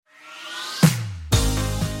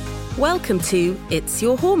Welcome to It's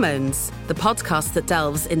Your Hormones, the podcast that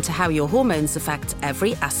delves into how your hormones affect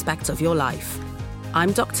every aspect of your life.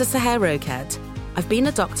 I'm Dr. Seher Rokhed. I've been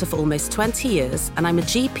a doctor for almost 20 years, and I'm a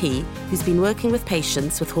GP who's been working with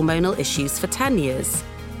patients with hormonal issues for 10 years.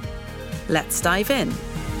 Let's dive in.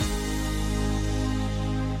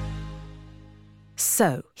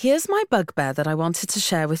 So, here's my bugbear that I wanted to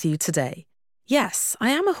share with you today. Yes,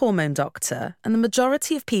 I am a hormone doctor, and the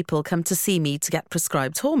majority of people come to see me to get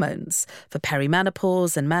prescribed hormones for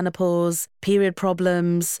perimenopause and menopause, period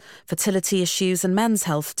problems, fertility issues, and men's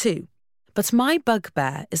health too. But my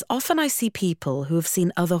bugbear is often I see people who have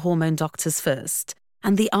seen other hormone doctors first,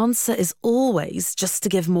 and the answer is always just to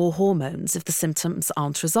give more hormones if the symptoms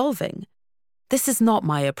aren't resolving. This is not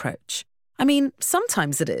my approach. I mean,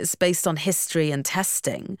 sometimes it is, based on history and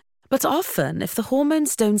testing, but often if the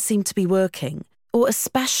hormones don't seem to be working, or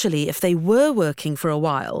especially if they were working for a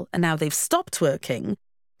while and now they've stopped working,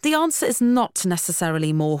 the answer is not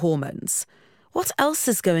necessarily more hormones. What else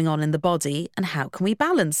is going on in the body and how can we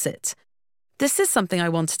balance it? This is something I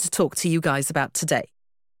wanted to talk to you guys about today.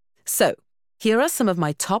 So, here are some of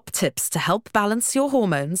my top tips to help balance your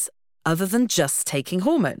hormones other than just taking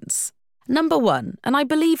hormones. Number 1, and I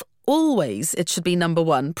believe always it should be number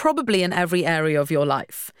 1, probably in every area of your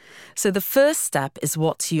life. So the first step is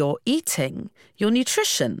what you're eating, your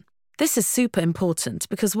nutrition. This is super important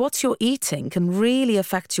because what you're eating can really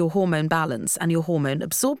affect your hormone balance and your hormone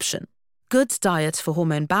absorption. Good diet for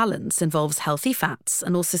hormone balance involves healthy fats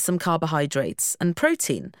and also some carbohydrates and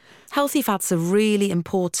protein. Healthy fats are really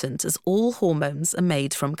important as all hormones are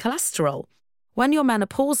made from cholesterol. When you're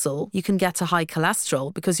menopausal, you can get a high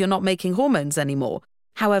cholesterol because you're not making hormones anymore.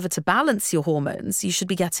 However, to balance your hormones, you should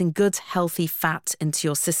be getting good, healthy fat into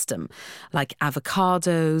your system, like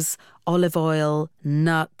avocados, olive oil,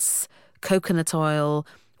 nuts, coconut oil,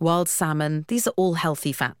 wild salmon. These are all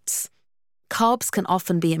healthy fats. Carbs can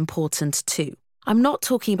often be important too. I'm not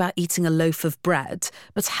talking about eating a loaf of bread,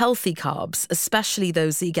 but healthy carbs, especially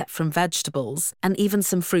those that you get from vegetables and even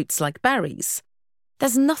some fruits like berries.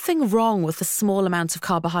 There's nothing wrong with a small amount of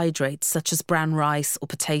carbohydrates such as brown rice or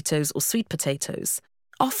potatoes or sweet potatoes.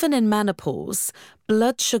 Often in menopause,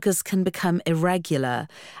 blood sugars can become irregular,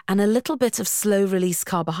 and a little bit of slow-release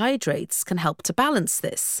carbohydrates can help to balance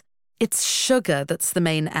this. It's sugar that's the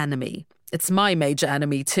main enemy. It's my major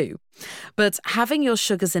enemy too. But having your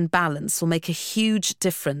sugars in balance will make a huge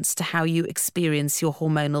difference to how you experience your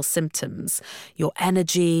hormonal symptoms, your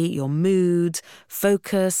energy, your mood,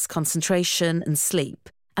 focus, concentration, and sleep,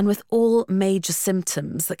 and with all major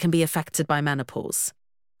symptoms that can be affected by menopause.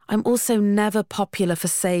 I'm also never popular for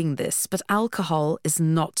saying this, but alcohol is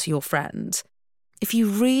not your friend. If you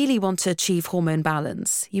really want to achieve hormone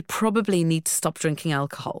balance, you probably need to stop drinking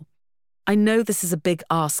alcohol. I know this is a big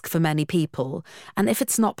ask for many people, and if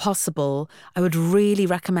it's not possible, I would really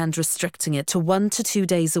recommend restricting it to 1 to 2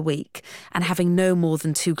 days a week and having no more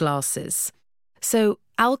than 2 glasses. So,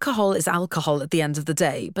 alcohol is alcohol at the end of the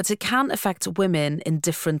day, but it can affect women in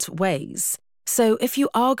different ways. So if you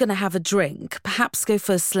are going to have a drink, perhaps go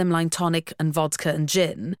for a slimline tonic and vodka and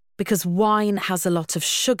gin, because wine has a lot of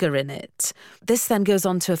sugar in it. This then goes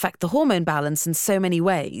on to affect the hormone balance in so many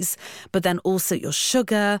ways, but then also your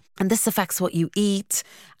sugar, and this affects what you eat,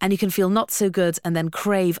 and you can feel not so good and then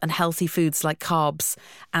crave unhealthy foods like carbs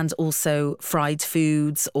and also fried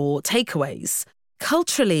foods or takeaways.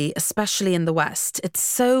 Culturally, especially in the West, it's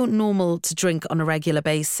so normal to drink on a regular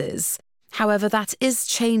basis. However, that is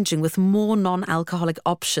changing with more non-alcoholic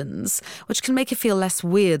options, which can make it feel less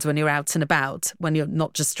weird when you're out and about, when you're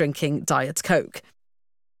not just drinking Diet Coke.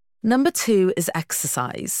 Number 2 is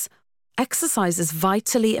exercise. Exercise is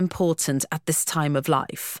vitally important at this time of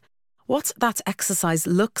life. What that exercise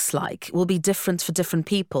looks like will be different for different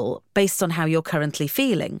people based on how you're currently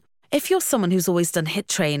feeling. If you're someone who's always done HIIT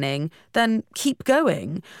training, then keep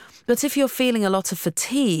going. But if you're feeling a lot of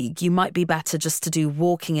fatigue, you might be better just to do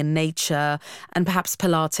walking in nature and perhaps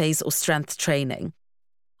Pilates or strength training.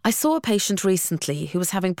 I saw a patient recently who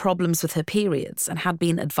was having problems with her periods and had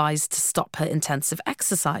been advised to stop her intensive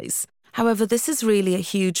exercise. However, this is really a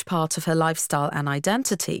huge part of her lifestyle and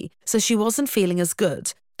identity, so she wasn't feeling as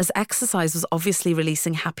good, as exercise was obviously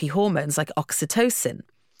releasing happy hormones like oxytocin.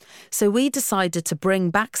 So we decided to bring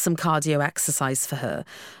back some cardio exercise for her,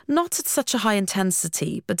 not at such a high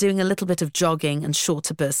intensity, but doing a little bit of jogging and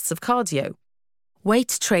shorter bursts of cardio.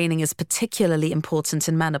 Weight training is particularly important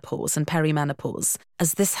in menopause and perimenopause,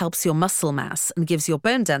 as this helps your muscle mass and gives your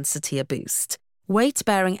bone density a boost.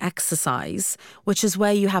 Weight-bearing exercise, which is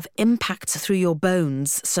where you have impact through your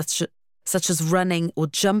bones, such such as running or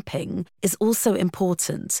jumping, is also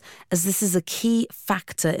important, as this is a key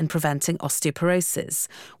factor in preventing osteoporosis,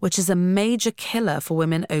 which is a major killer for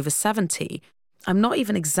women over 70. I'm not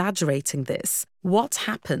even exaggerating this. What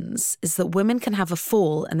happens is that women can have a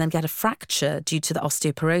fall and then get a fracture due to the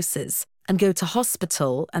osteoporosis and go to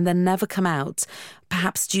hospital and then never come out,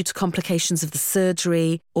 perhaps due to complications of the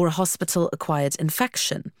surgery or a hospital-acquired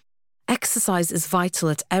infection. Exercise is vital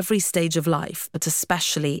at every stage of life, but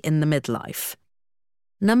especially in the midlife.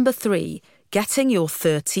 Number 3, getting your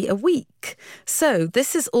 30 a week. So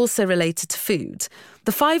this is also related to food.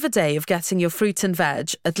 The 5 a day of getting your fruit and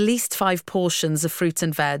veg, at least 5 portions of fruit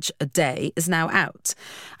and veg a day, is now out.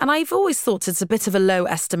 And I've always thought it's a bit of a low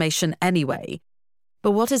estimation anyway.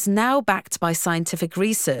 But what is now backed by scientific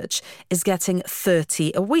research is getting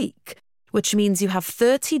 30 a week, which means you have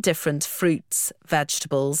 30 different fruits,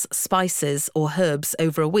 vegetables, spices, or herbs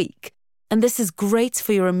over a week. And this is great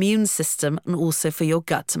for your immune system and also for your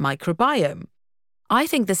gut microbiome. I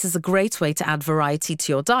think this is a great way to add variety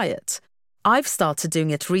to your diet. I've started doing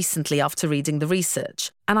it recently after reading the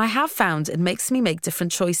research, and I have found it makes me make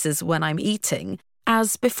different choices when I'm eating,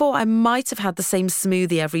 as before I might have had the same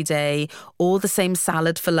smoothie every day or the same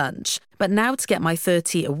salad for lunch. But now to get my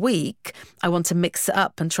 30 a week, I want to mix it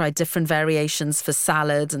up and try different variations for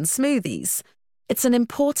salad and smoothies. It's an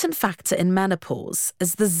important factor in menopause,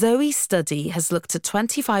 as the Zoe study has looked at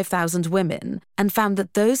 25,000 women and found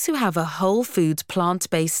that those who have a whole food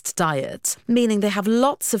plant-based diet, meaning they have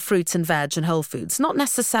lots of fruit and veg and whole foods, not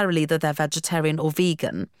necessarily that they're vegetarian or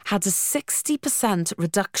vegan, had a 60%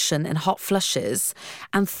 reduction in hot flushes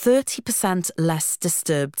and 30% less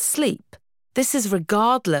disturbed sleep. This is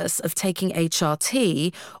regardless of taking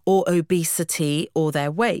HRT or obesity or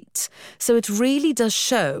their weight. So it really does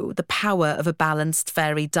show the power of a balanced,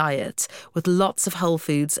 varied diet with lots of whole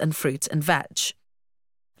foods and fruit and veg.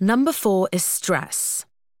 Number 4 is stress.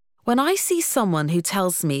 When I see someone who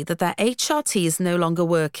tells me that their HRT is no longer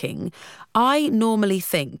working, I normally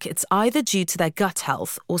think it's either due to their gut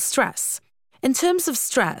health or stress. In terms of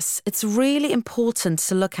stress, it's really important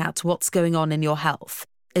to look at what's going on in your health.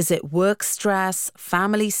 Is it work stress,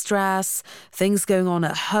 family stress, things going on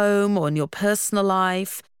at home or in your personal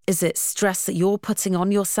life? Is it stress that you're putting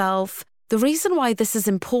on yourself? The reason why this is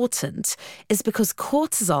important is because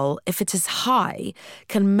cortisol, if it is high,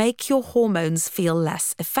 can make your hormones feel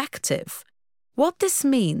less effective. What this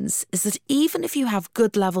means is that even if you have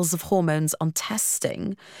good levels of hormones on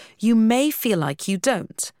testing, you may feel like you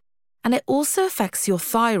don't. And it also affects your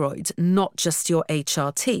thyroid, not just your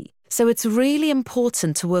HRT. So it's really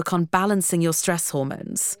important to work on balancing your stress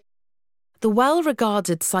hormones. The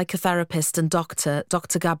well-regarded psychotherapist and doctor,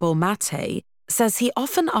 Dr. Gabor Mate, says he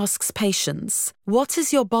often asks patients, what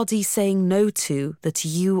is your body saying no to that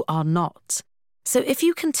you are not? So if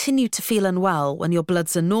you continue to feel unwell when your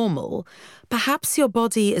bloods are normal, perhaps your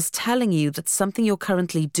body is telling you that something you're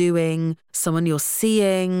currently doing, someone you're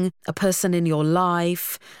seeing, a person in your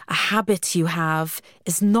life, a habit you have,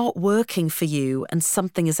 is not working for you and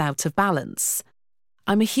something is out of balance.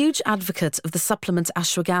 I'm a huge advocate of the supplement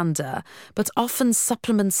ashwagandha, but often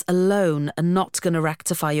supplements alone are not going to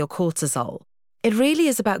rectify your cortisol. It really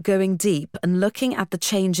is about going deep and looking at the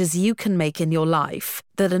changes you can make in your life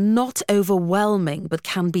that are not overwhelming but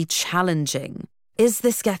can be challenging. Is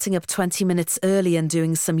this getting up 20 minutes early and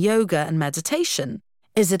doing some yoga and meditation?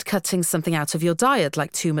 Is it cutting something out of your diet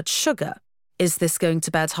like too much sugar? Is this going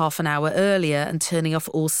to bed half an hour earlier and turning off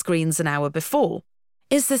all screens an hour before?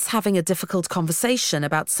 Is this having a difficult conversation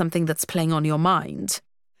about something that's playing on your mind?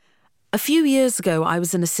 A few years ago, I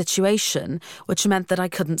was in a situation which meant that I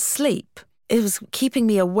couldn't sleep. It was keeping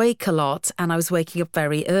me awake a lot and I was waking up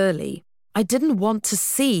very early. I didn't want to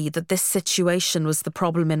see that this situation was the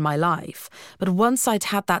problem in my life, but once I'd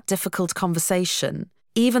had that difficult conversation,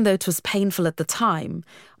 even though it was painful at the time,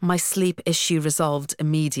 my sleep issue resolved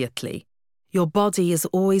immediately. Your body is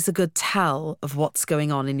always a good tell of what's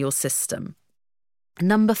going on in your system.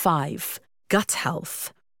 Number 5, gut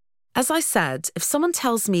health. As I said, if someone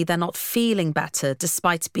tells me they're not feeling better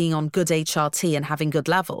despite being on good HRT and having good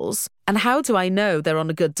levels, and how do I know they're on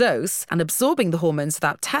a good dose and absorbing the hormones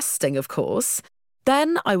without testing, of course,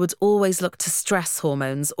 then I would always look to stress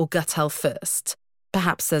hormones or gut health first.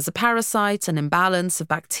 Perhaps there's a parasite, an imbalance of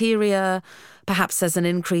bacteria. Perhaps there's an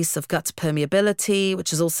increase of gut permeability,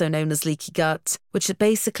 which is also known as leaky gut, which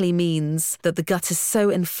basically means that the gut is so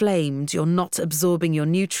inflamed you're not absorbing your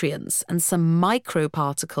nutrients and some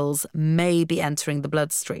microparticles may be entering the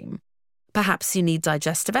bloodstream. Perhaps you need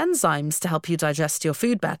digestive enzymes to help you digest your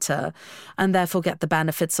food better and therefore get the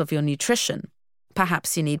benefits of your nutrition.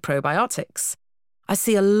 Perhaps you need probiotics. I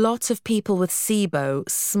see a lot of people with SIBO,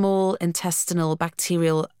 small intestinal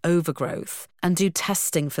bacterial overgrowth, and do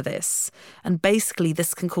testing for this. And basically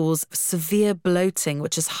this can cause severe bloating,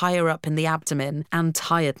 which is higher up in the abdomen, and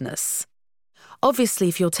tiredness. Obviously,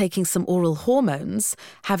 if you're taking some oral hormones,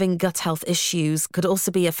 having gut health issues could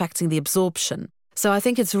also be affecting the absorption. So I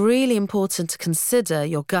think it's really important to consider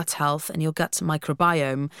your gut health and your gut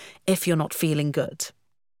microbiome if you're not feeling good.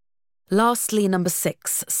 Lastly, number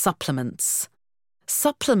 6, supplements.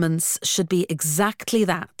 Supplements should be exactly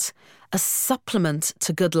that, a supplement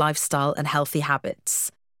to good lifestyle and healthy habits.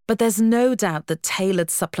 But there's no doubt that tailored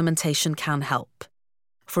supplementation can help.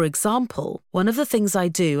 For example, one of the things I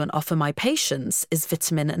do and offer my patients is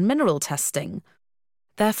vitamin and mineral testing.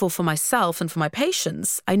 Therefore, for myself and for my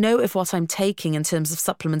patients, I know if what I'm taking in terms of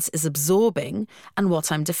supplements is absorbing and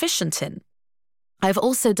what I'm deficient in. I've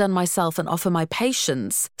also done myself and offer my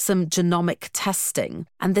patients some genomic testing,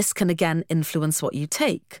 and this can again influence what you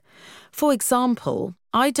take. For example,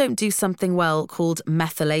 I don't do something well called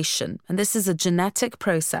methylation, and this is a genetic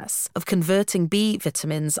process of converting B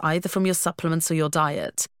vitamins either from your supplements or your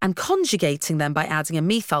diet and conjugating them by adding a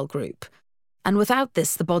methyl group. And without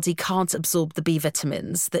this, the body can't absorb the B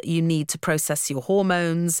vitamins that you need to process your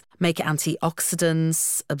hormones, make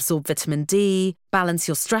antioxidants, absorb vitamin D, balance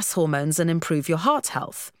your stress hormones, and improve your heart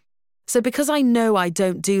health. So because I know I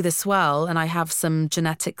don't do this well, and I have some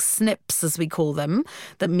genetic SNPs, as we call them,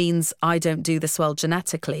 that means I don't do this well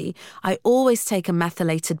genetically, I always take a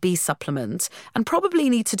methylated B supplement and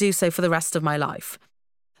probably need to do so for the rest of my life.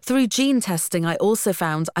 Through gene testing, I also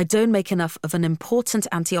found I don't make enough of an important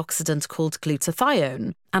antioxidant called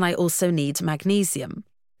glutathione, and I also need magnesium.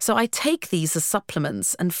 So I take these as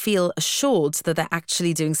supplements and feel assured that they're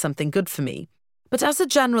actually doing something good for me. But as a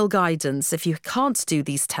general guidance, if you can't do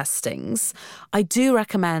these testings, I do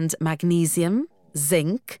recommend magnesium,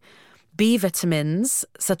 zinc, B vitamins,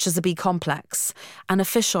 such as a B complex, and a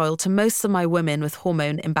fish oil to most of my women with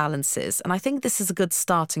hormone imbalances. And I think this is a good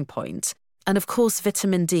starting point. And of course,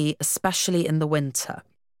 vitamin D, especially in the winter.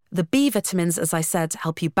 The B vitamins, as I said,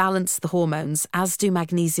 help you balance the hormones, as do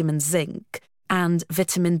magnesium and zinc. And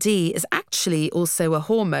vitamin D is actually also a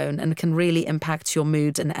hormone and can really impact your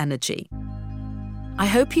mood and energy. I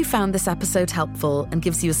hope you found this episode helpful and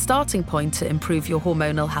gives you a starting point to improve your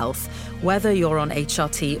hormonal health, whether you're on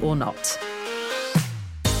HRT or not.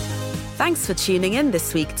 Thanks for tuning in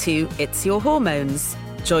this week to It's Your Hormones.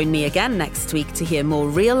 Join me again next week to hear more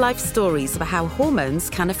real-life stories about how hormones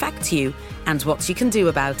can affect you and what you can do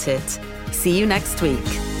about it. See you next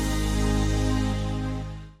week.